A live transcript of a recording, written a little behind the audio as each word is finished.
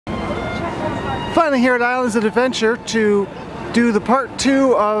Finally here at Islands of Adventure to do the part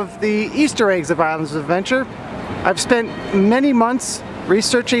 2 of the Easter eggs of Islands of Adventure. I've spent many months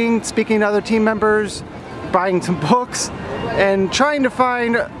researching, speaking to other team members, buying some books, and trying to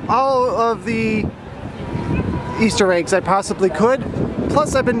find all of the Easter eggs I possibly could.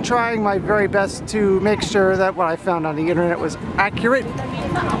 Plus I've been trying my very best to make sure that what I found on the internet was accurate.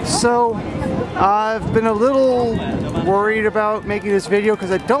 So I've been a little worried about making this video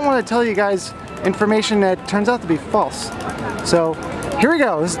because I don't want to tell you guys information that turns out to be false. So here we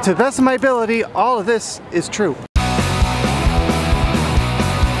go. To the best of my ability, all of this is true.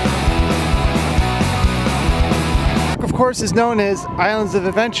 Of course, is known as Islands of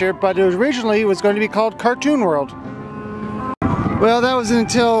Adventure, but it originally was going to be called Cartoon World. Well, that wasn't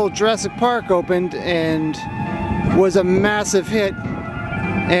until Jurassic Park opened and was a massive hit,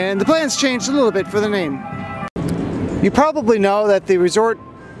 and the plans changed a little bit for the name. You probably know that the resort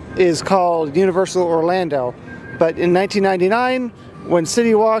is called Universal Orlando, but in 1999, when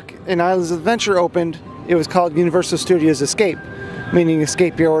City Walk and Islands of Adventure opened, it was called Universal Studios Escape, meaning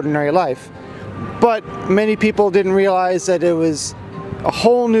escape your ordinary life. But many people didn't realize that it was a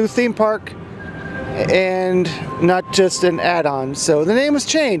whole new theme park and not just an add-on, so the name was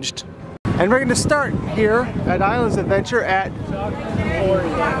changed. And we're going to start here at Islands of Adventure at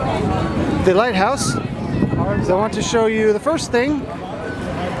the lighthouse. So I want to show you the first thing,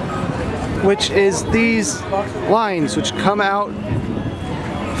 which is these lines which come out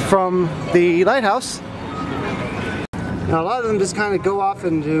from the lighthouse. Now a lot of them just kind of go off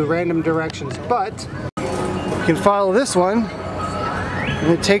into random directions, but you can follow this one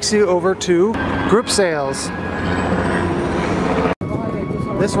and it takes you over to group sales.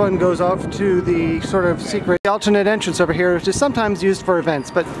 This one goes off to the sort of secret alternate entrance over here, which is sometimes used for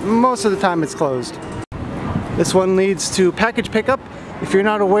events, but most of the time it's closed. This one leads to package pickup. If you're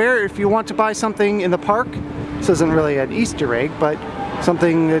not aware, if you want to buy something in the park, this isn't really an Easter egg, but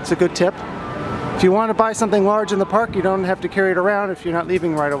something that's a good tip. If you want to buy something large in the park, you don't have to carry it around if you're not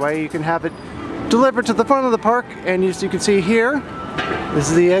leaving right away. You can have it delivered to the front of the park, and as you can see here, this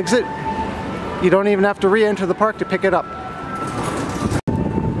is the exit. You don't even have to re-enter the park to pick it up.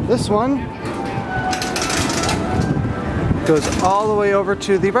 This one goes all the way over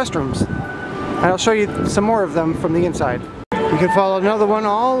to the restrooms. And I'll show you some more of them from the inside. You can follow another one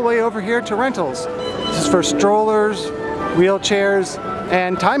all the way over here to rentals. This is for strollers, wheelchairs,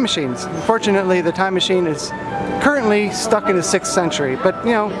 and time machines. Unfortunately, the time machine is currently stuck in the 6th century, but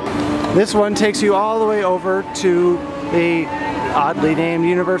you know, this one takes you all the way over to the oddly named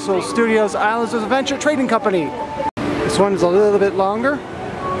Universal Studios Islands of Adventure Trading Company. This one is a little bit longer.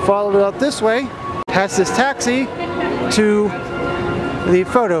 Follow it up this way, past this taxi, to the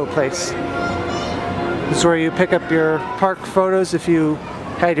photo place. This is where you pick up your park photos if you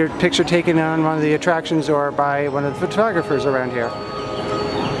had your picture taken on one of the attractions or by one of the photographers around here.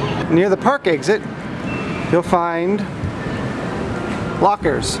 Near the park exit, you'll find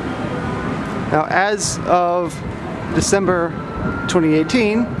lockers. Now, as of December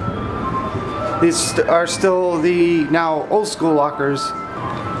 2018, these are still the now old school lockers,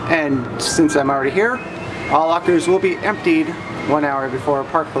 and since I'm already here, all lockers will be emptied 1 hour before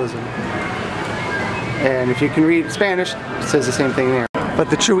park closing. And if you can read Spanish, it says the same thing there. But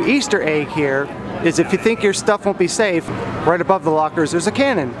the true Easter egg here is if you think your stuff won't be safe, right above the lockers there's a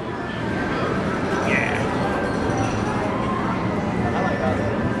cannon.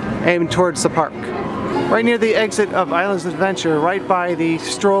 Aimed towards the park. Right near the exit of Islands of Adventure, right by the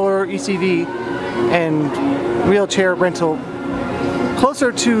stroller, ECV, and wheelchair rental.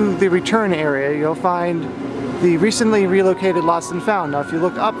 Closer to the return area, you'll find the recently relocated Lost and Found. Now if you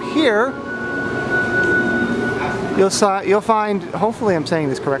look up here, you'll find, hopefully I'm saying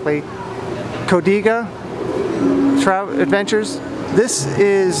this correctly, Codiga Adventures. This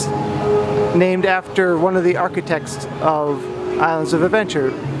is named after one of the architects of Islands of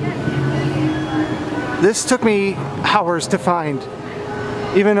Adventure. This took me hours to find,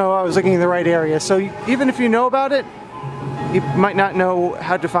 even though I was looking in the right area. So even if you know about it, you might not know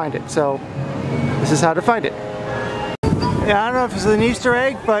how to find it. So this is how to find it. Yeah, I don't know if it's an Easter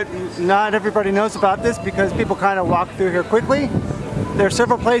egg, but not everybody knows about this because people kind of walk through here quickly. There are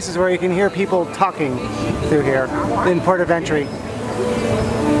several places where you can hear people talking through here in port of entry.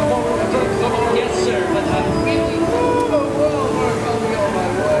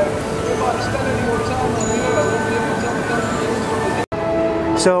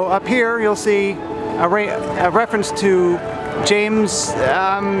 So up here you'll see a reference to James,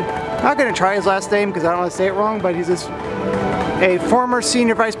 I'm not going to try his last name because I don't want to say it wrong, but he's a former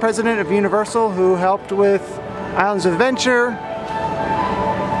senior vice president of Universal who helped with Islands of Adventure,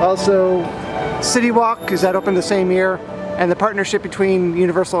 also City Walk, is that opened the same year, and the partnership between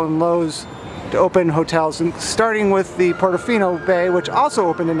Universal and Lowe's to open hotels, and starting with the Portofino Bay, which also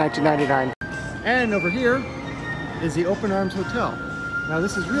opened in 1999. And over here is the Open Arms Hotel. Now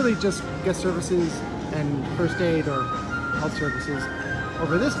this is really just guest services and first aid or health services.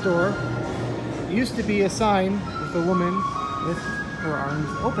 Over this door used to be a sign with a woman with her arms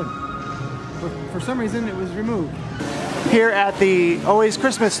open. But for some reason it was removed. Here at the Always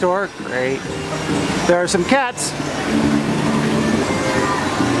Christmas store, great, there are some cats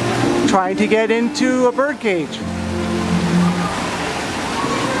trying to get into a bird cage.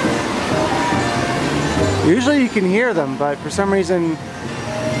 Usually you can hear them, but for some reason...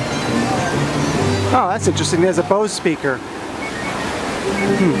 Oh, that's interesting. There's a Bose speaker.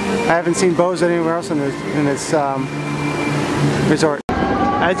 I haven't seen Bose anywhere else in this resort.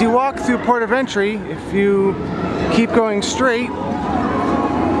 As you walk through port of entry, if you keep going straight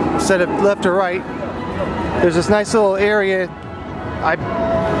instead of left or right, there's this nice little area. I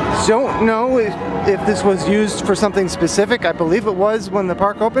don't know if this was used for something specific. I believe it was when the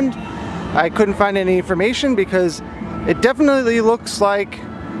park opened. I couldn't find any information because it definitely looks like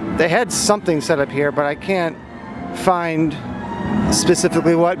they had something set up here, but I can't find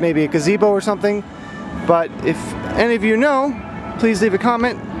specifically what, maybe a gazebo or something. But if any of you know, please leave a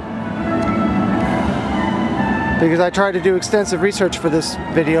comment, because I tried to do extensive research for this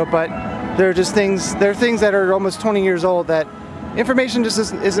video, but there are just things that are almost 20 years old that information just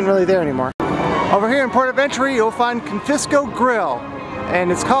isn't really there anymore. Over here in port of entry you'll find Confisco Grill, and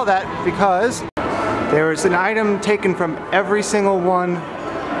it's called that because there is an item taken from every single one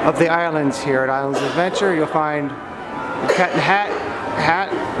of the islands here at Islands of Adventure. You'll find a cat and hat.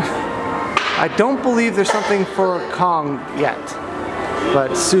 I don't believe there's something for Kong yet,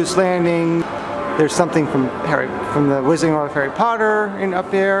 but Seuss Landing, there's something from the Wizarding World of Harry Potter up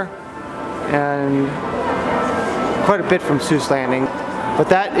there, and quite a bit from Seuss Landing. But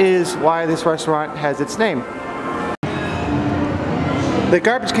that is why this restaurant has its name. The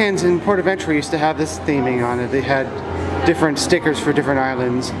garbage cans in port of entry used to have this theming on it. They had different stickers for different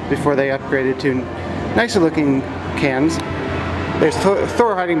islands before they upgraded to nicer looking cans. There's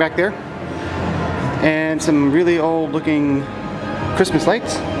Thor hiding back there, and some really old looking Christmas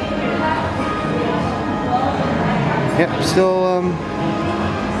lights. Yep, still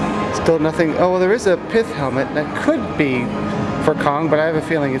nothing. Oh, well, there is a pith helmet that could be for Kong, but I have a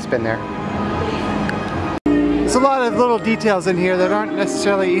feeling it's been there. There's a lot of little details in here that aren't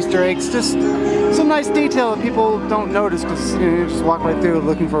necessarily Easter eggs, just some nice detail that people don't notice because you just walk right through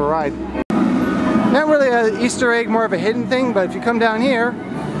looking for a ride. Not really an Easter egg, more of a hidden thing, but if you come down here,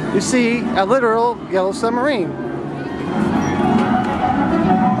 you see a literal yellow submarine.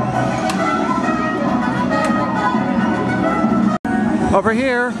 Over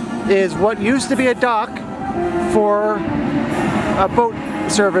here is what used to be a dock for a boat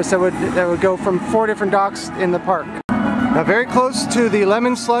service that would go from 4 different docks in the park. Now very close to the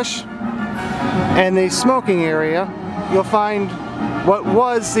lemon slush and the smoking area, you'll find what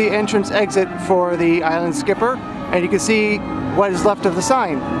was the entrance exit for the Island Skipper, and you can see what is left of the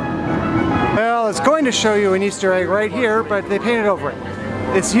sign. Well, it's going to show you an Easter egg right here, but they painted over it.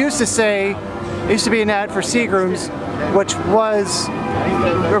 It used to be an ad for Seagrams, which was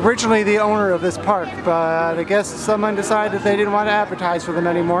originally the owner of this park, but I guess someone decided they didn't want to advertise for them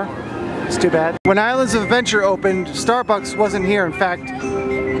anymore. It's too bad. When Islands of Adventure opened, Starbucks wasn't here. In fact,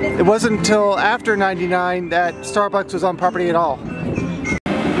 it wasn't until after '99 that Starbucks was on property at all.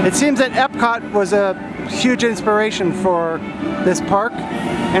 It seems that Epcot was a huge inspiration for this park,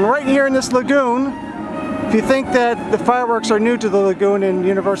 and right here in this lagoon, if you think that the fireworks are new to the lagoon in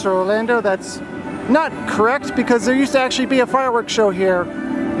Universal Orlando, that's not correct, because there used to actually be a fireworks show here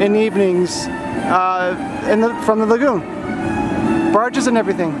in the evenings from the lagoon. Barges and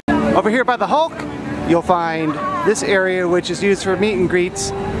everything. Over here by the Hulk, you'll find this area which is used for meet and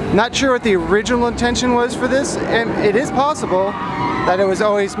greets. Not sure what the original intention was for this, and it is possible that it was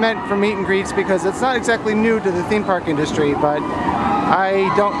always meant for meet and greets because it's not exactly new to the theme park industry, but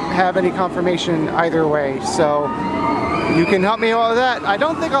I don't have any confirmation either way, so you can help me out with that. I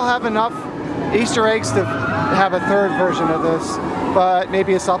don't think I'll have enough Easter eggs to have a third version of this, but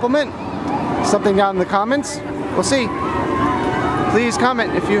maybe a supplement? Something down in the comments? We'll see. Please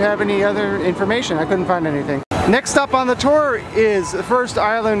comment if you have any other information. I couldn't find anything. Next up on the tour is the first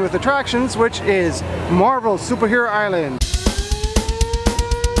island with attractions, which is Marvel Superhero Island.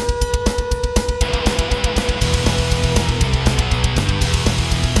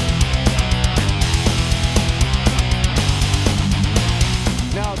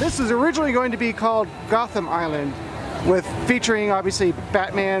 This was originally going to be called Gotham Island, featuring obviously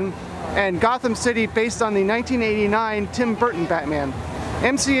Batman, and Gotham City based on the 1989 Tim Burton Batman.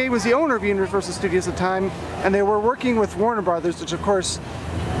 MCA was the owner of Universal Studios at the time, and they were working with Warner Brothers, which of course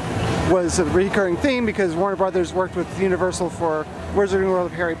was a recurring theme because Warner Brothers worked with Universal for Wizarding World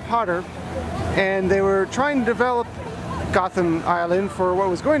of Harry Potter, and they were trying to develop Gotham Island for what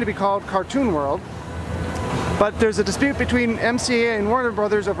was going to be called Cartoon World. But there's a dispute between MCA and Warner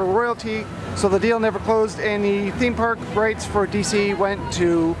Brothers over royalty, so the deal never closed, and the theme park rights for DC went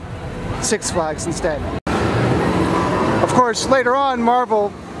to Six Flags instead. Of course, later on,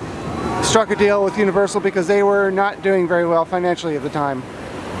 Marvel struck a deal with Universal because they were not doing very well financially at the time.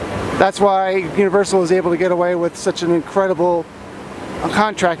 That's why Universal was able to get away with such an incredible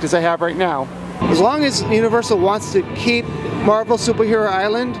contract as they have right now. As long as Universal wants to keep Marvel Superhero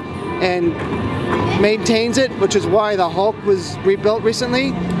Island and maintains it, which is why the Hulk was rebuilt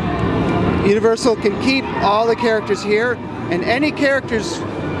recently, Universal can keep all the characters here, and any characters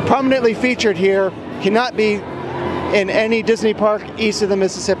prominently featured here cannot be in any Disney park east of the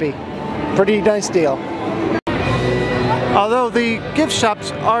Mississippi. Pretty nice deal. Although the gift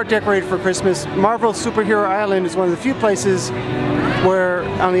shops are decorated for Christmas, Marvel Superhero Island is one of the few places where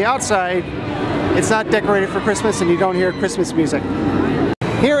on the outside it's not decorated for Christmas and you don't hear Christmas music.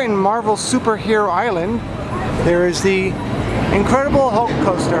 Here in Marvel Superhero Island, there is the Incredible Hulk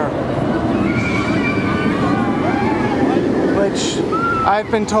coaster, which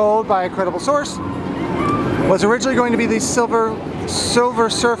I've been told by a credible source was originally going to be the Silver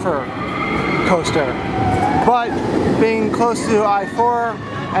Surfer coaster, but being close to I-4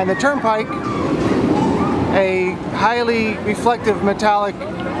 and the Turnpike, a highly reflective metallic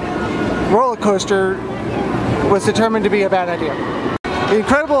roller coaster was determined to be a bad idea. The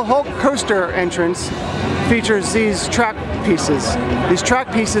Incredible Hulk coaster entrance features these track pieces. These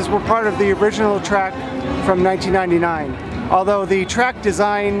track pieces were part of the original track from 1999. Although the track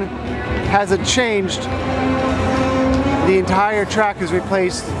design hasn't changed, the entire track is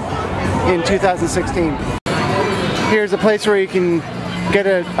replaced in 2016. Here's a place where you can get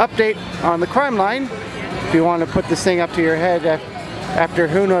an update on the crime line if you want to put this thing up to your head after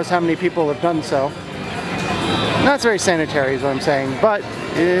who knows how many people have done so. Not very sanitary is what I'm saying, but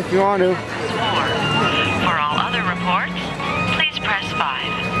if you want to. For all other reports, please press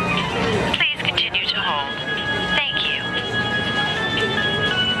 5. Please continue to hold. Thank you.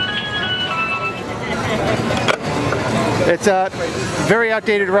 It's very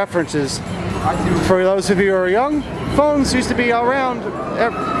outdated references. For those of you who are young, phones used to be all around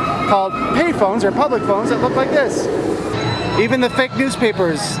called pay phones or public phones that look like this. Even the fake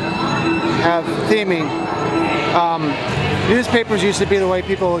newspapers have theming. Newspapers used to be the way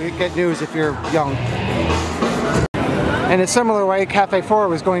people get news if you're young. In a similar way, Cafe 4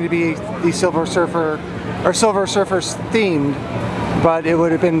 was going to be the Silver Surfer or Silver Surfers themed, but it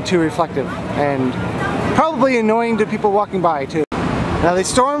would have been too reflective and probably annoying to people walking by too. Now the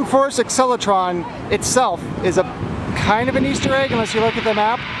Storm Force Acceleratron itself is a kind of an Easter egg unless you look at the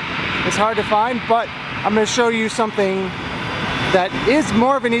map. It's hard to find, but I'm going to show you something that is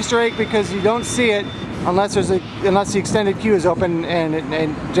more of an Easter egg because you don't see it unless the extended queue is open, and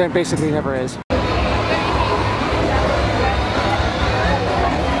it basically never is.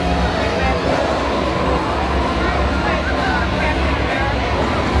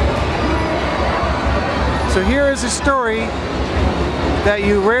 So here is a story that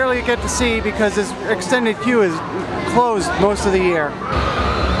you rarely get to see because this extended queue is closed most of the year.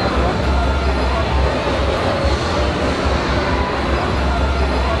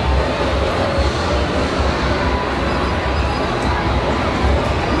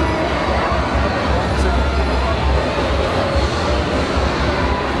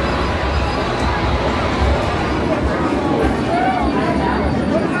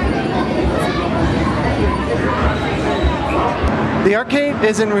 The arcade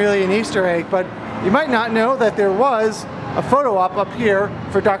isn't really an Easter egg, but you might not know that there was a photo op up here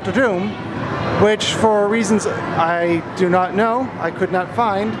for Dr. Doom, which for reasons I do not know, I could not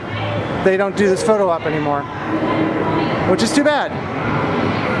find, they don't do this photo op anymore, which is too bad.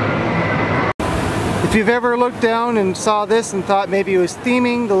 If you've ever looked down and saw this and thought maybe it was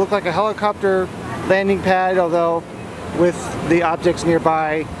theming to look like a helicopter landing pad, although with the objects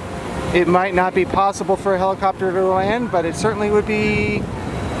nearby, it might not be possible for a helicopter to land, but it certainly would be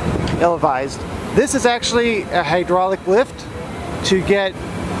ill-advised. This is actually a hydraulic lift to get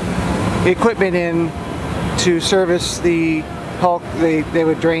equipment in to service the Hulk. They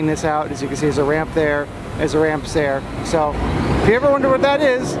would drain this out. As you can see, there's a ramp there, there's a ramp there. So if you ever wonder what that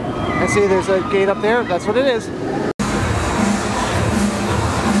is, and see there's a gate up there, that's what it is.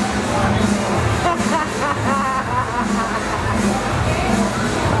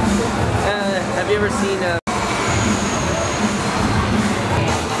 never seen a...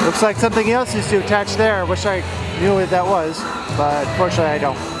 Looks like something else is to attach there. I wish I knew what that was, but fortunately I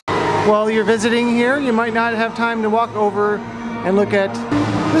don't. While you're visiting here, you might not have time to walk over and look at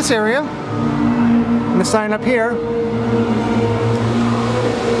this area. I'm going to sign up here.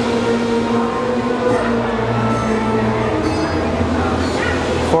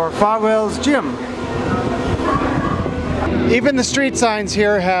 For Farwell's Gym. Even the street signs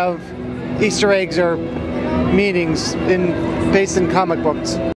here have Easter eggs or meanings based in comic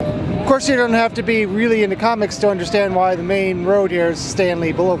books. Of course, you don't have to be really into comics to understand why the main road here is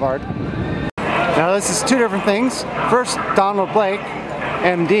Stanley Boulevard. Now this is two different things. First, Donald Blake,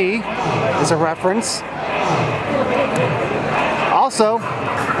 MD, is a reference. Also,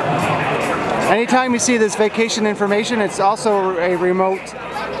 anytime you see this vacation information, it's also a remote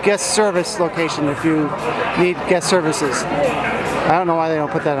guest service location if you need guest services. I don't know why they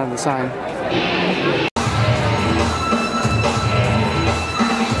don't put that on the sign.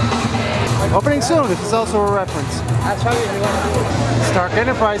 Opening soon, this is also a reference. Stark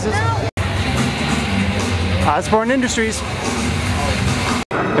Enterprises. Osborne Industries.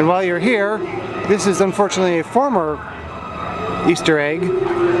 And while you're here, this is unfortunately a former Easter egg.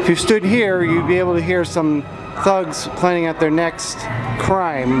 If you stood here, you'd be able to hear some thugs planning out their next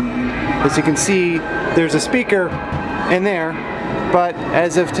crime. As you can see, there's a speaker in there, but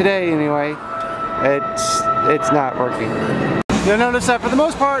as of today anyway, it's not working. You'll notice that for the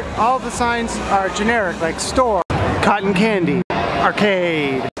most part, all of the signs are generic, like store, cotton candy,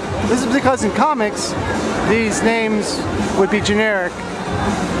 arcade. This is because in comics, these names would be generic,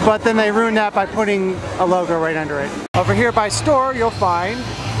 but then they ruin that by putting a logo right under it. Over here by store, you'll find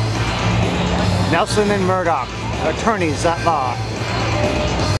Nelson and Murdoch, attorneys at law.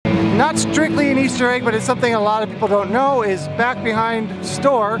 Not strictly an Easter egg, but it's something a lot of people don't know, is back behind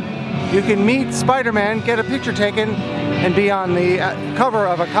store, you can meet Spider-Man, get a picture taken, and be on the cover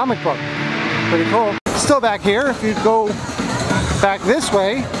of a comic book. Pretty cool. Still back here, if you go back this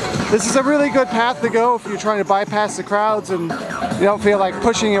way, this is a really good path to go if you're trying to bypass the crowds and you don't feel like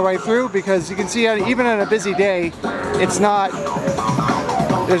pushing your way through, because you can see even on a busy day, it's not,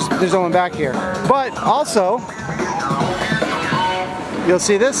 there's no one back here. But also, you'll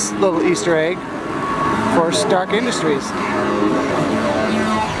see this little Easter egg for Stark Industries.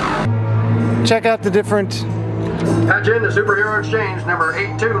 Check out the different patch in the Superhero Exchange number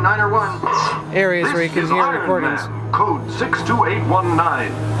 82901. Areas where you can hear Iron recordings. Man, code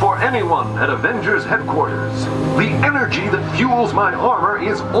 62819 for anyone at Avengers headquarters. The energy that fuels my armor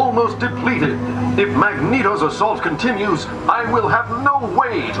is almost depleted. If Magneto's assault continues, I will have no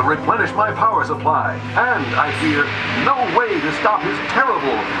way to replenish my power supply, and I fear no way to stop his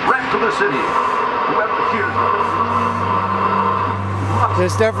terrible threat to the city. Whoever hears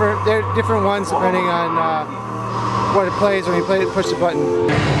There's different ones depending on what it plays when you push the button.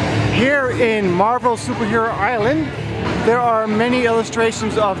 Here in Marvel Superhero Island, there are many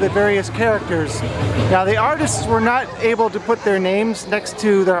illustrations of the various characters. Now the artists were not able to put their names next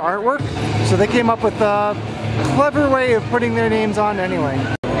to their artwork, so they came up with a clever way of putting their names on anyway.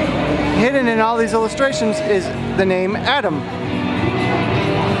 Hidden in all these illustrations is the name Adam.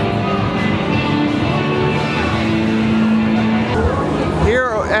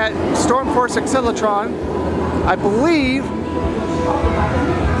 Here at Stormforce Acceleratron, I believe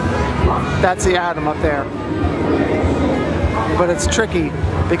that's the Atom up there. But it's tricky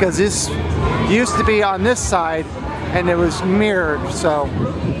because this used to be on this side and it was mirrored, so.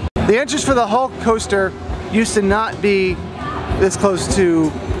 The entrance for the Hulk coaster used to not be this close to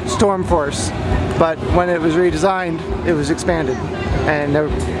Stormforce, but when it was redesigned, it was expanded.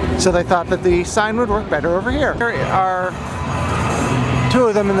 And so they thought that the sign would work better over here. There are two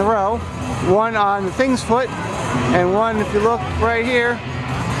of them in the row, one on the Thing's foot, and one, if you look right here,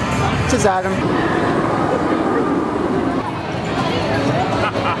 it says Adam.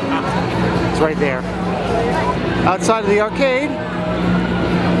 It's right there. Outside of the arcade,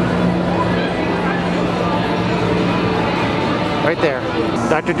 right there.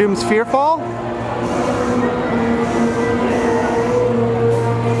 Dr. Doom's Fearfall.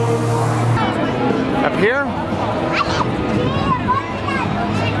 Up here.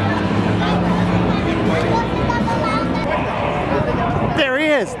 There he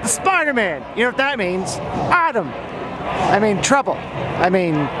is, the Spider-Man. You know what that means? Adam. I mean trouble. I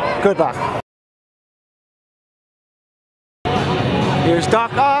mean good luck. Here's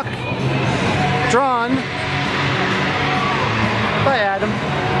Doc Ock, drawn by Adam.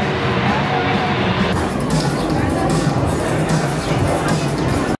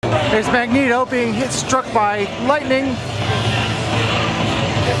 There's Magneto being struck by lightning.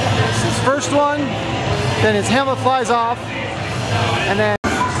 This is first one, then his helmet flies off, and then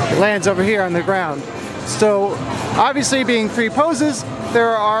it lands over here on the ground. So obviously, being 3 poses,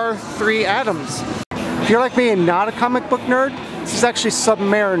 there are 3 atoms. If you're like me and not a comic book nerd, this is actually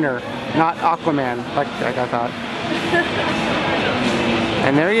Submariner, not Aquaman, like I thought.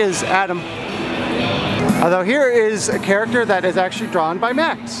 And there he is, Adam. Although here is a character that is actually drawn by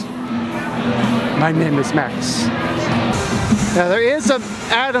Max. My name is Max. Now there is an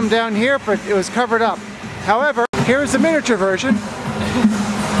Adam down here, but it was covered up. However, here is the miniature version.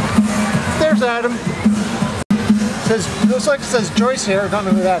 There's Adam. Looks like it says Joyce here. I don't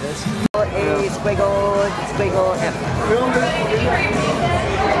know who that is. A squiggle, squiggle, F.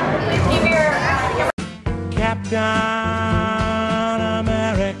 Captain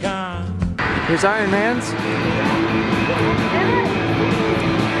America. Here's Iron Man's.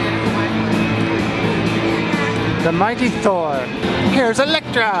 The Mighty Thor. Here's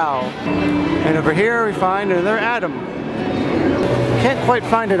Electro. And over here we find another Adam. Can't quite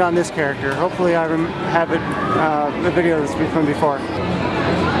find it on this character. Hopefully I have it, the video that's from before.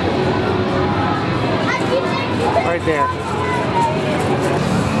 Right there.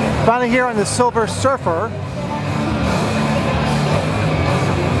 Finally here on the Silver Surfer.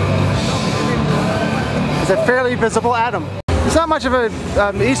 It's a fairly visible Adam. It's not much of an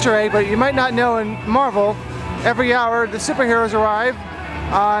Easter egg, but you might not know in Marvel, every hour the superheroes arrive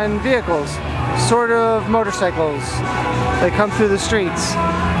on vehicles, sort of motorcycles. They come through the streets,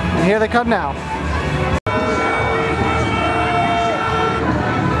 and here they come now.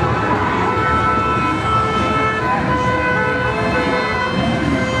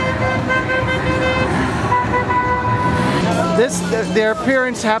 Their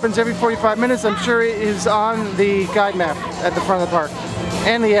appearance happens every 45 minutes. I'm sure it is on the guide map at the front of the park,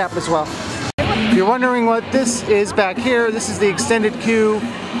 and the app as well. If you're wondering what this is back here, this is the extended queue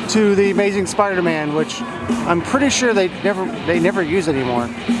to the Amazing Spider-Man, which I'm pretty sure they never use anymore.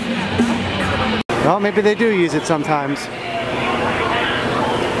 Well, maybe they do use it sometimes.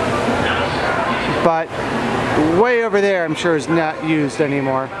 But way over there, I'm sure is not used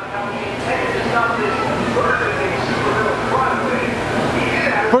anymore.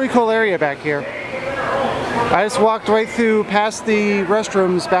 Pretty cool area back here. I just walked right through past the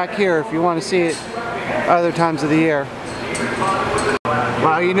restrooms back here if you want to see it other times of the year.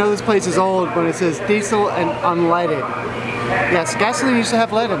 Wow, you know this place is old when it says diesel and unleaded. Yes, gasoline used to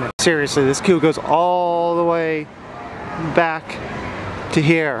have lead in it. Seriously, this queue goes all the way back to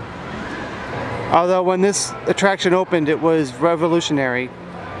here. Although when this attraction opened, it was revolutionary.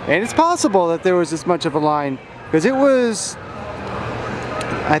 And it's possible that there was this much of a line, because it was,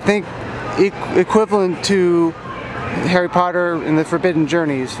 I think, equivalent to Harry Potter and the Forbidden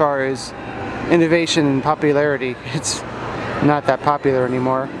Journey as far as innovation and popularity. It's not that popular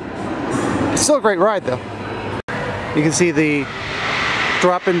anymore. It's still a great ride though. You can see the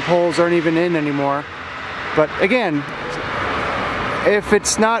drop-in poles aren't even in anymore. But again, if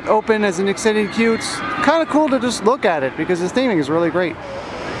it's not open as an extended queue, it's kind of cool to just look at it because the theming is really great.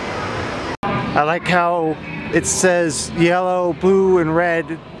 I like how it says yellow, blue, and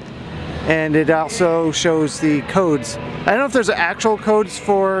red, and it also shows the codes. I don't know if there's actual codes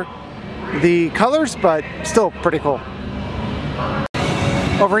for the colors, but still pretty cool.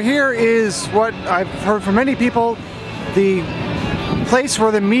 Over here is what I've heard from many people, the place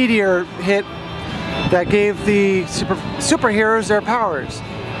where the meteor hit that gave the superheroes their powers.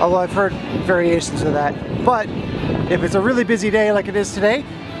 Although I've heard variations of that. But if it's a really busy day like it is today,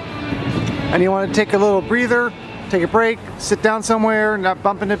 and you want to take a little breather, take a break, sit down somewhere, not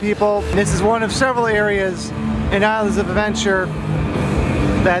bump into people, this is one of several areas in Islands of Adventure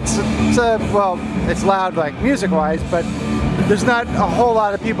that's, well, it's loud like music-wise, but there's not a whole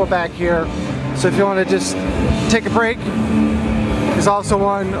lot of people back here. So if you want to just take a break, there's also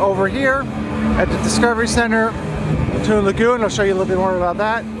one over here at the Discovery Center, Toon Lagoon. I'll show you a little bit more about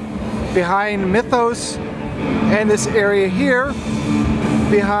that. Behind Mythos, and this area here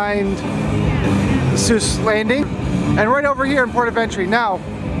behind Seuss Landing, and right over here in Port of Entry. Now,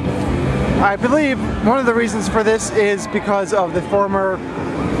 I believe one of the reasons for this is because of the former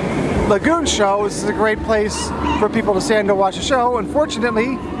Lagoon show. This is a great place for people to stand to watch a show.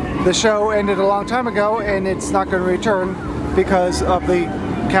 Unfortunately, the show ended a long time ago and it's not going to return because of the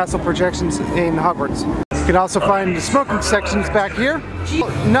castle projections in Hogwarts. You can also find the smoking sections back here.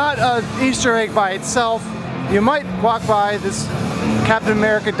 Not an Easter egg by itself. You might walk by this Captain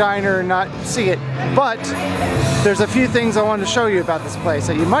America diner and not see it, but there's a few things I wanted to show you about this place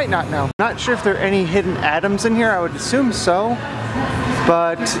that you might not know. Not sure if there are any hidden atoms in here. I would assume so,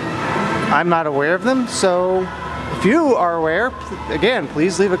 but I'm not aware of them. So if If you are aware, again,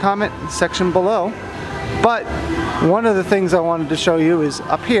 please leave a comment section below. But one of the things I wanted to show you is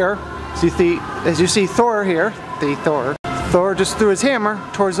up here. So as you see Thor here, Thor just threw his hammer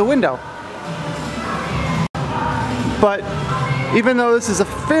towards the window. But even though this is a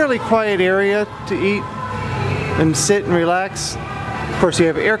fairly quiet area to eat and sit and relax, of course you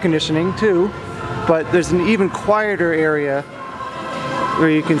have air conditioning too, but there's an even quieter area where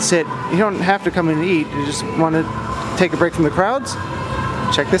you can sit. You don't have to come in and eat, you just want to take a break from the crowds.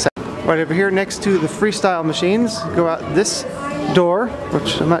 Check this out. Right over here next to the freestyle machines, go out this door,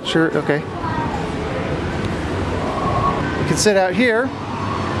 which I'm not sure, okay. You can sit out here,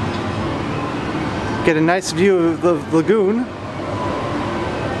 get a nice view of the lagoon,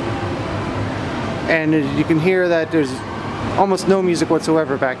 and you can hear that there's almost no music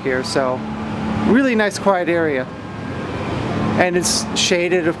whatsoever back here, so really nice quiet area. And it's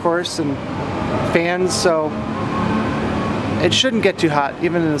shaded, of course, and fans, so it shouldn't get too hot,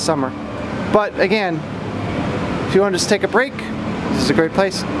 even in the summer. But again, if you want to just take a break, this is a great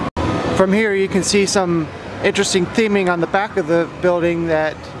place. From here you can see some interesting theming on the back of the building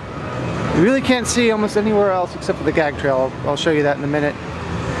that you really can't see almost anywhere else except for the gag trail. I'll show you that in a minute.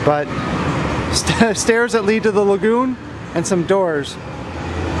 But stairs that lead to the lagoon and some doors.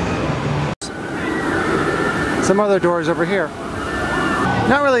 Some other doors over here.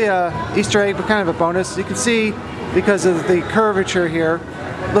 Not really a Easter egg, but kind of a bonus. You can see, because of the curvature here,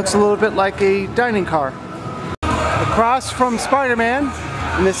 it looks a little bit like a dining car. Across from Spider-Man,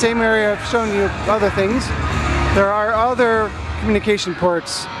 in the same area I've shown you other things, there are other communication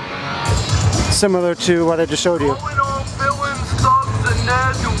ports similar to what I just showed you. All in all, villains, thugs, and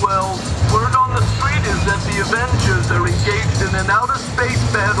ne'er-do-wells. Word on the street is that the Avengers are engaged in an outer space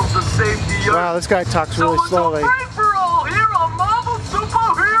battle to save the Earth. Wow, this guy talks really slowly. So it's a free-for-all here on Marvel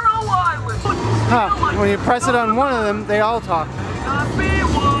Superhero Island. Huh, when you press it on one of them, they all talk.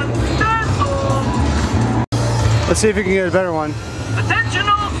 Let's see if you can get a better one. Attention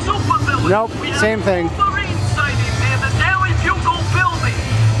all supervillains. Nope, same thing.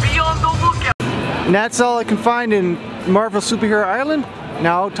 And that's all I can find in Marvel Superhero Island.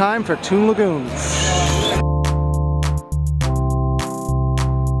 Now time for Toon Lagoon.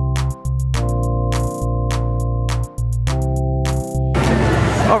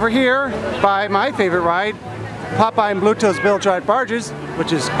 Over here, by my favorite ride, Popeye and Blueto's Bill-Drive Barges,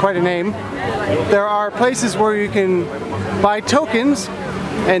 which is quite a name, there are places where you can buy tokens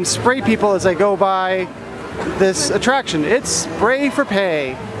and spray people as they go by this attraction. It's spray for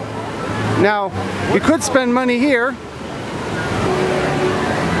pay. Now, you could spend money here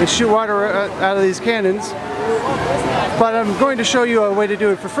and shoot water out of these cannons, but I'm going to show you a way to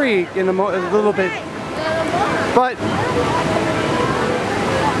do it for free in a little bit. But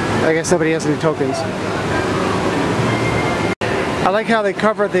I guess nobody has any tokens. I like how they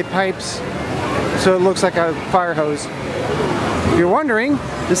cover the pipes so it looks like a fire hose. If you're wondering,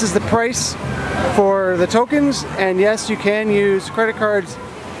 this is the price for the tokens, and yes, you can use credit cards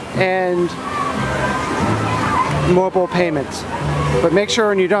and mobile payments. But make sure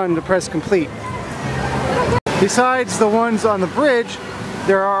when you're done to press complete. Besides the ones on the bridge,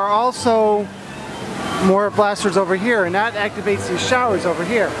 there are also more blasters over here, and that activates these showers over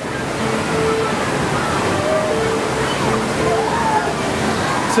here.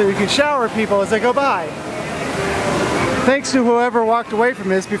 So you can shower people as they go by. Thanks to whoever walked away from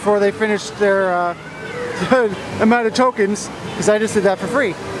this before they finished their amount of tokens, because I just did that for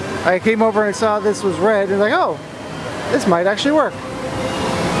free. I came over and saw this was red and like, oh, this might actually work.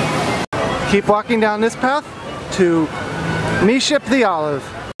 Keep walking down this path to Me Ship the Olive.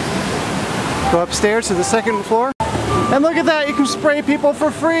 Go upstairs to the second floor, and look at that, you can spray people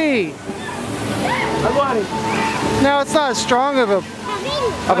for free. Now it's not as strong of a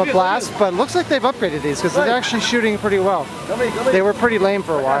blast, but it looks like they've upgraded these because they're actually shooting pretty well. They were pretty lame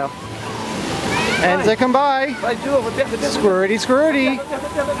for a while. And as they come by, squirty squirty.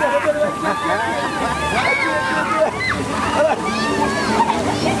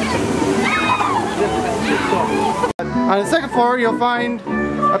 On the second floor you'll find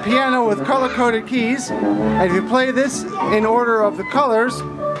a piano with color-coded keys, and if you play this in order of the colors,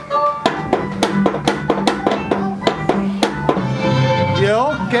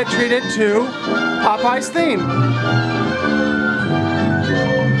 you'll get treated to Popeye's theme.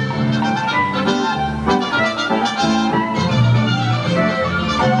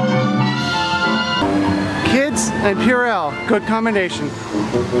 Kids and Purell, good combination.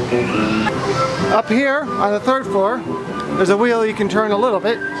 Up here on the third floor, there's a wheel you can turn a little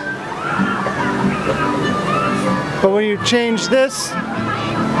bit. But when you change this,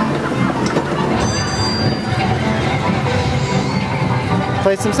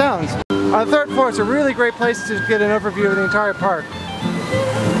 play some sounds. On the third floor, it's a really great place to get an overview of the entire park,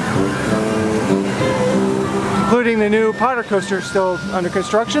 including the new Potter coaster still under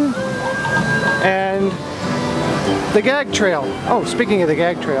construction, and the gag trail. Oh, speaking of the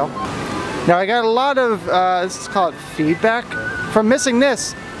gag trail, now I got a lot of, let's call it feedback, from missing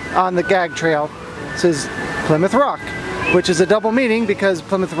this on the gag trail. It says Plymouth Rock, which is a double meaning because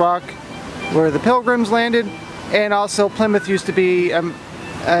Plymouth Rock, where the Pilgrims landed, and also Plymouth used to be a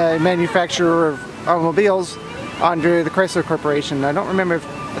manufacturer of automobiles under the Chrysler Corporation. I don't remember if,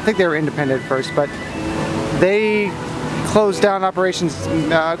 I think they were independent first, but they closed down operations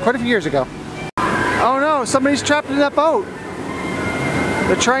quite a few years ago. Oh no, somebody's trapped in that boat.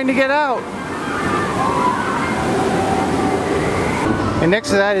 They're trying to get out. And next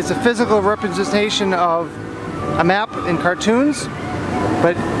to that is a physical representation of a map in cartoons,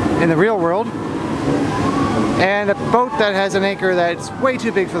 but in the real world, and a boat that has an anchor that's way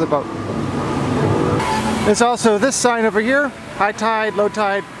too big for the boat. There's also this sign over here, high tide, low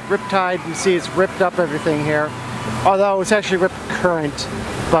tide, rip tide. You see it's ripped up everything here, although it's actually ripped current,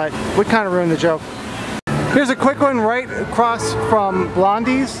 but would kind of ruin the joke. Here's a quick one right across from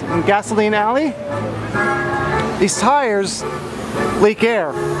Blondie's in Gasoline Alley. These tires leak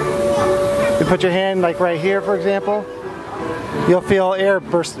air. You put your hand like right here, for example. You'll feel air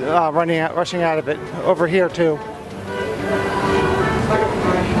rushing out of it. Over here too.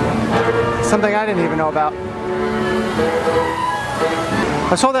 Something I didn't even know about.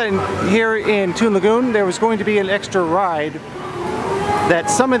 I saw that here in Toon Lagoon there was going to be an extra ride. That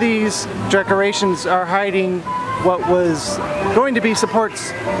some of these decorations are hiding what was going to be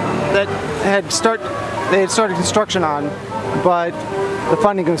supports that they had started construction on, but the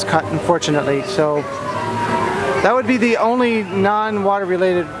funding was cut, unfortunately. So that would be the only non-water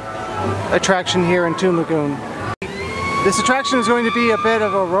related attraction here in Toon Lagoon. This attraction is going to be a bit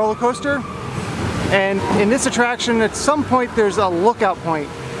of a roller coaster, and in this attraction at some point there's a lookout point,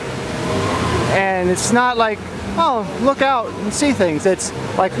 and it's not like, oh, look out and see things. It's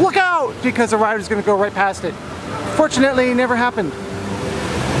like, look out, because the rider's going to go right past it. Fortunately, it never happened.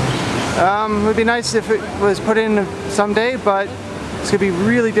 It would be nice if it was put in someday, but it's going to be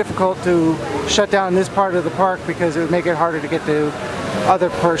really difficult to shut down this part of the park because it would make it harder to get to other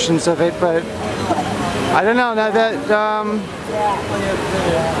portions of it. But I don't know, now that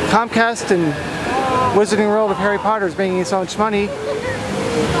Comcast and Wizarding World of Harry Potter is making so much money,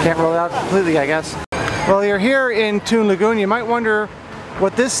 can't roll it out completely, I guess. Well, you're here in Toon Lagoon. You might wonder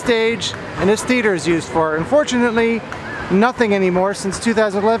what this stage and this theater is used for. Unfortunately, nothing anymore since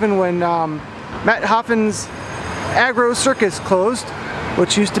 2011 when Matt Hoffin's Agro Circus closed,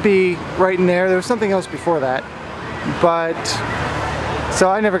 which used to be right in there. There was something else before that, but so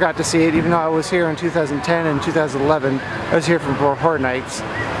I never got to see it, even though I was here in 2010 and 2011. I was here for Horror Nights.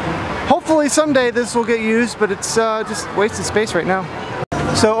 Hopefully someday this will get used, but it's just wasted space right now.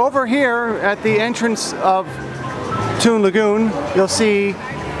 So over here at the entrance of Toon Lagoon, you'll see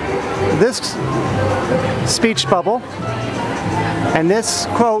this speech bubble and this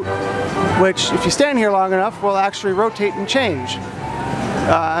quote, which if you stand here long enough will actually rotate and change.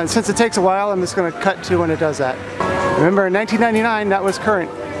 And since it takes a while, I'm just going to cut to when it does that. Remember, in 1999, that was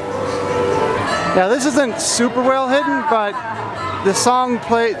current. Now this isn't super well hidden, but the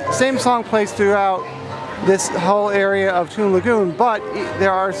same song plays throughout this whole area of Toon Lagoon, but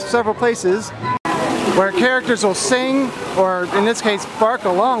there are several places where characters will sing, or in this case, bark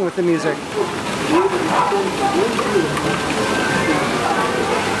along with the music.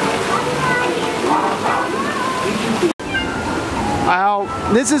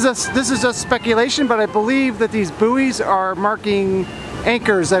 This is just speculation, but I believe that these buoys are marking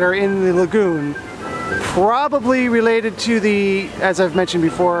anchors that are in the lagoon, probably related to the, as I've mentioned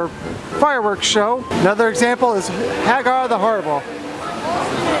before, fireworks show. Another example is Hagar the Horrible.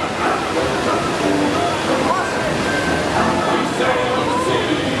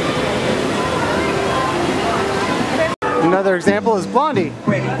 Another example is Blondie.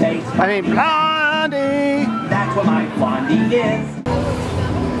 I mean, Blondie! That's what my Blondie is.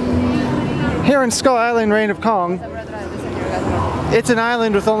 Here in Skull Island, Reign of Kong, it's an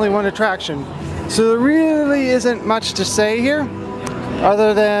island with only one attraction. So there really isn't much to say here,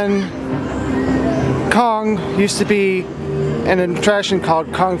 other than Kong used to be an attraction called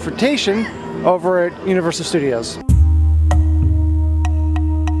Kongfrontation over at Universal Studios.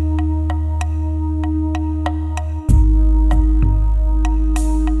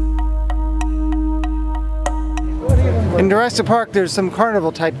 In Jurassic Park there's some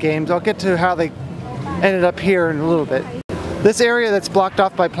carnival type games. I'll get to how they ended up here in a little bit. This area that's blocked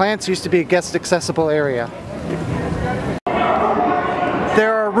off by plants used to be a guest accessible area.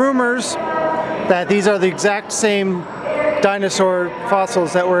 rumors that these are the exact same dinosaur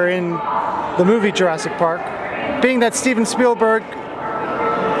fossils that were in the movie Jurassic Park. Being that Steven Spielberg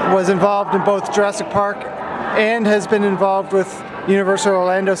was involved in both Jurassic Park and has been involved with Universal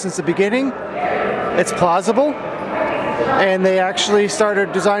Orlando since the beginning, it's plausible. And they actually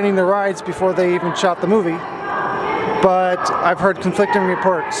started designing the rides before they even shot the movie. But I've heard conflicting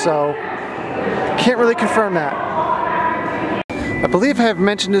reports, so can't really confirm that. I believe I have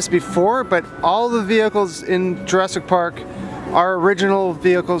mentioned this before, but all the vehicles in Jurassic Park are original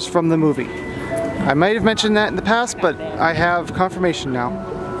vehicles from the movie. I might have mentioned that in the past, but I have confirmation now.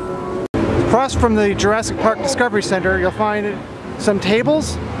 Across from the Jurassic Park Discovery Center, you'll find some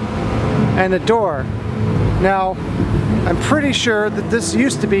tables and a door. Now, I'm pretty sure that this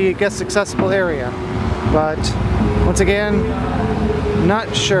used to be a guest accessible area, but once again,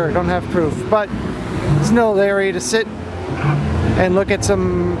 not sure, don't have proof, but it's an old area to sit and look at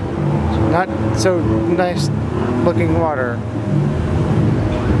some not so nice looking water.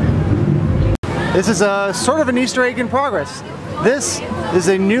 This is a sort of an Easter egg in progress. This is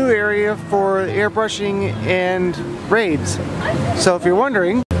a new area for airbrushing and raids. So if you're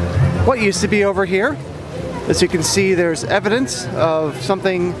wondering what used to be over here, as you can see, there's evidence of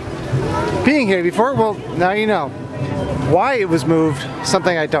something being here before. Well, now you know. Why it was moved,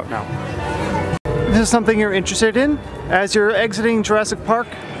 something I don't know. If this is something you're interested in, as you're exiting Jurassic Park,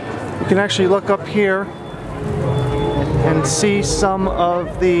 you can actually look up here and see some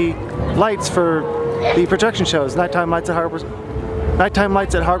of the lights for the projection shows. Nighttime lights at Hogwarts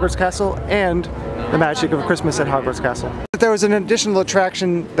Castle and The Magic of Christmas at Hogwarts Castle. There was an additional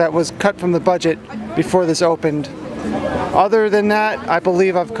attraction that was cut from the budget before this opened. Other than that, I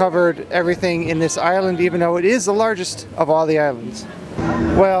believe I've covered everything in this island, even though it is the largest of all the islands.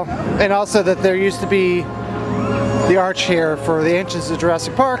 Well, and also that there used to be the arch here for the entrance to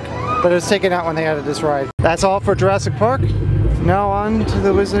Jurassic Park, but it was taken out when they added this ride. That's all for Jurassic Park. Now on to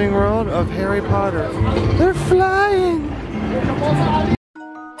the Wizarding World of Harry Potter. They're flying!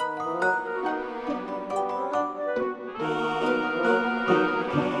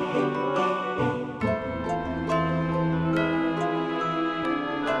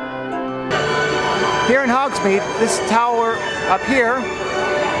 Here in Hogsmeade, this tower up here,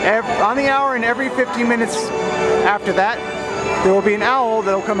 on the hour and every 15 minutes after that, there will be an owl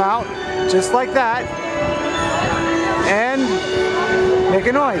that will come out, just like that, and make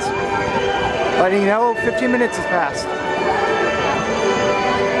a noise, letting you know 15 minutes has passed.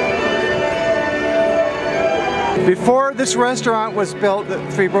 Before this restaurant was built, the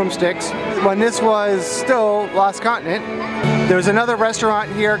Three Broomsticks, when this was still Lost Continent, there was another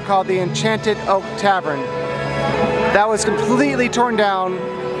restaurant here called the Enchanted Oak Tavern. That was completely torn down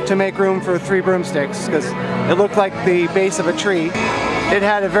to make room for Three Broomsticks because it looked like the base of a tree. It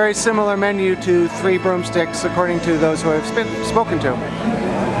had a very similar menu to Three Broomsticks, according to those who I've spoken to.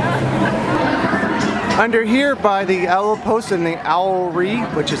 Under here by the owl post and the owlry,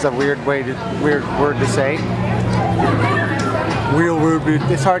 which is a weird word to say. Real word,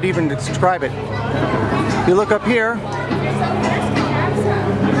 it's hard even to describe it. If you look up here,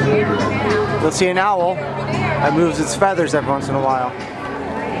 you'll see an owl that moves its feathers every once in a while.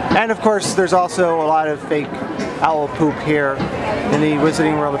 And of course, there's also a lot of fake owl poop here in the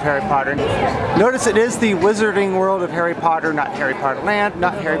Wizarding World of Harry Potter. Notice it is the Wizarding World of Harry Potter, not Harry Potter Land,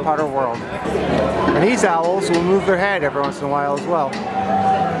 not Harry Potter World. And these owls will move their head every once in a while as well.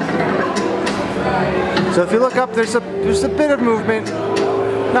 So if you look up, there's a bit of movement,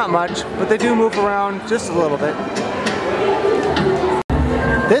 not much, but they do move around just a little bit.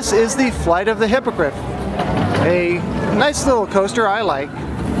 This is the Flight of the Hippogriff, a nice little coaster I like,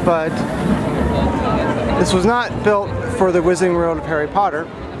 but this was not built for the Wizarding World of Harry Potter.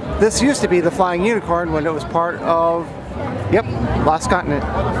 This used to be the Flying Unicorn when it was part of, yep, Lost Continent.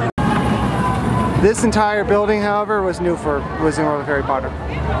 This entire building, however, was new for Wizarding World of Harry Potter.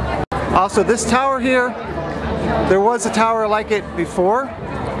 Also, this tower here, there was a tower like it before.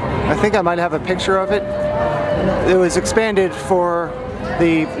 I think I might have a picture of it. It was expanded for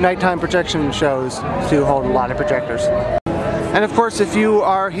the nighttime projection shows to hold a lot of projectors. And of course, if you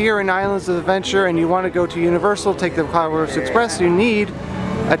are here in Islands of Adventure and you want to go to Universal, take the Powerextra Express, you need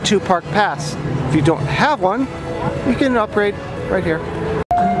a 2-park pass. If you don't have one, you can upgrade right here.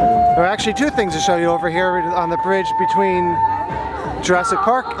 There are actually 2 things to show you over here on the bridge between Jurassic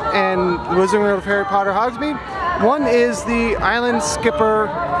Park and Wizarding World of Harry Potter Hogsmeade. One is the Island Skipper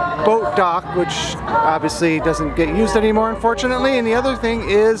boat dock, which obviously doesn't get used anymore, unfortunately. And the other thing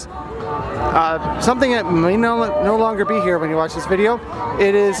is something that may no longer be here when you watch this video.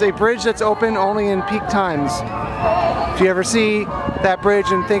 It is a bridge that's open only in peak times. If you ever see that bridge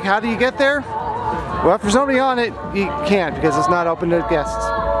and think, how do you get there? Well, if there's nobody on it, you can't because it's not open to guests.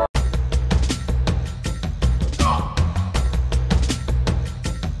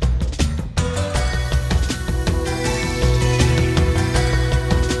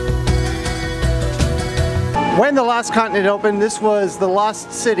 When the Lost Continent opened, this was the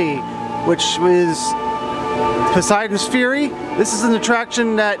Lost City, which was Poseidon's Fury. This is an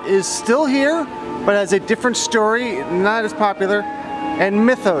attraction that is still here, but has a different story, not as popular, and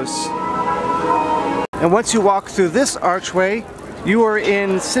mythos. And once you walk through this archway, you are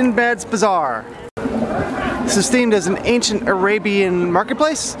in Sinbad's Bazaar. This is themed as an ancient Arabian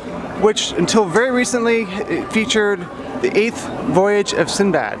marketplace, which until very recently featured the 8th voyage of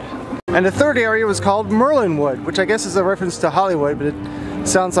Sinbad. And the third area was called Merlinwood, which I guess is a reference to Hollywood, but it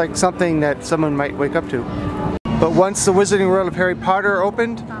sounds like something that someone might wake up to. But once the Wizarding World of Harry Potter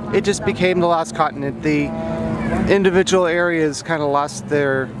opened, it just became the Lost Continent. The individual areas kind of lost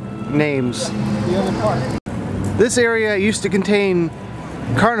their names. This area used to contain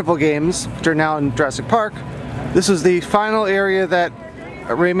carnival games, which are now in Jurassic Park. This was the final area that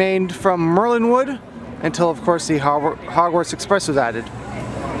remained from Merlinwood until, of course, the Hogwarts Express was added.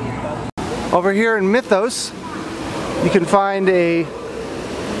 Over here in Mythos, you can find a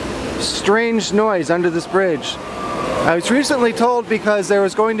strange noise under this bridge. I was recently told because there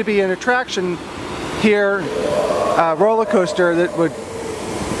was going to be an attraction here, a roller coaster that would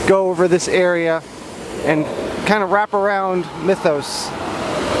go over this area and kind of wrap around Mythos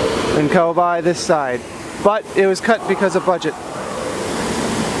and go by this side. But it was cut because of budget.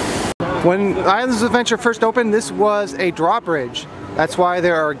 When Islands of Adventure first opened, this was a drawbridge. That's why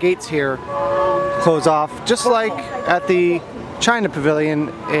there are gates here close off, just like at the China Pavilion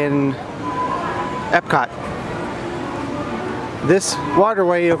in Epcot. This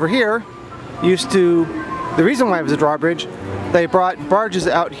waterway over here used to, the reason why it was a drawbridge, they brought barges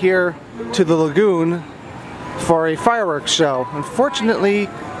out here to the lagoon for a fireworks show. Unfortunately,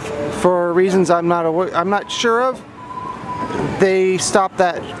 for reasons I'm not sure of, they stopped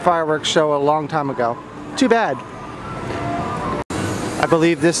that fireworks show a long time ago. Too bad. I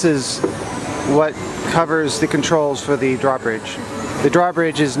believe this is what covers the controls for the drawbridge. The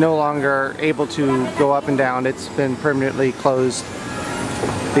drawbridge is no longer able to go up and down. It's been permanently closed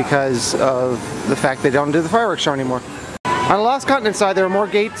because of the fact they don't do the fireworks show anymore. On the Lost Continent side, there are more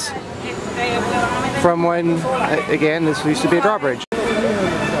gates from when, again, this used to be a drawbridge.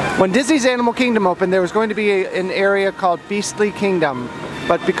 When Disney's Animal Kingdom opened, there was going to be an area called Beastly Kingdom,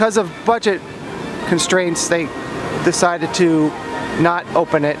 but because of budget constraints, they decided to not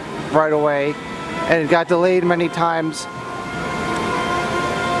open it right away, and it got delayed many times.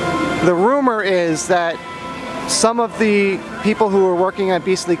 The rumor is that some of the people who were working at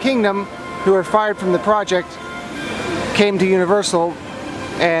Beastly Kingdom, who were fired from the project, came to Universal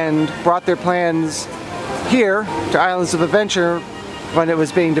and brought their plans here to Islands of Adventure when it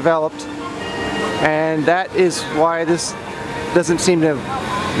was being developed, and that is why this doesn't seem to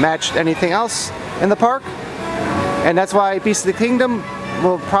match anything else in the park, and that's why Beastly Kingdom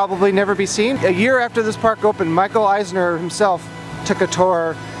will probably never be seen. A year after this park opened, Michael Eisner himself took a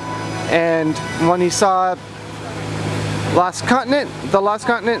tour, and when he saw the Lost Continent,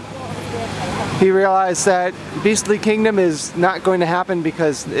 he realized that Beastly Kingdom is not going to happen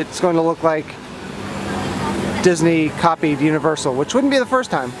because it's going to look like Disney copied Universal, which wouldn't be the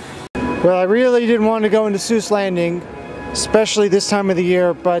first time. Well, I really didn't want to go into Seuss Landing, especially this time of the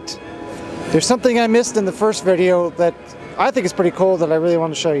year, but there's something I missed in the first video that I think is pretty cool that I really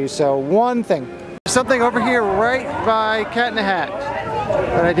want to show you. So one thing. There's something over here right by Cat in the Hat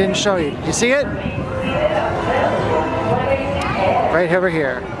that I didn't show you. Did you see it? Right over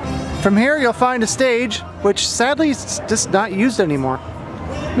here. From here you'll find a stage, which sadly is just not used anymore.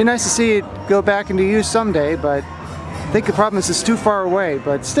 It'd be nice to see it go back into use someday, but I think the problem is it's too far away,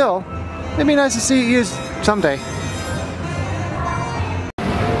 but still, it'd be nice to see it used someday.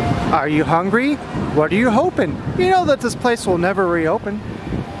 Are you hungry? What are you hoping? You know that this place will never reopen.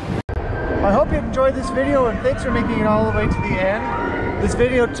 I hope you enjoyed this video, and thanks for making it all the way to the end. This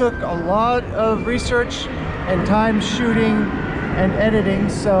video took a lot of research and time shooting and editing,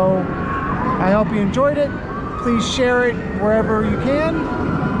 so I hope you enjoyed it. Please share it wherever you can.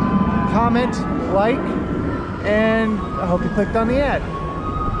 Comment, like, and I hope you clicked on the ad.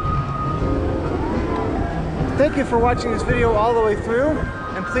 Thank you for watching this video all the way through,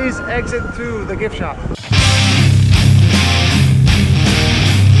 and please exit through the gift shop.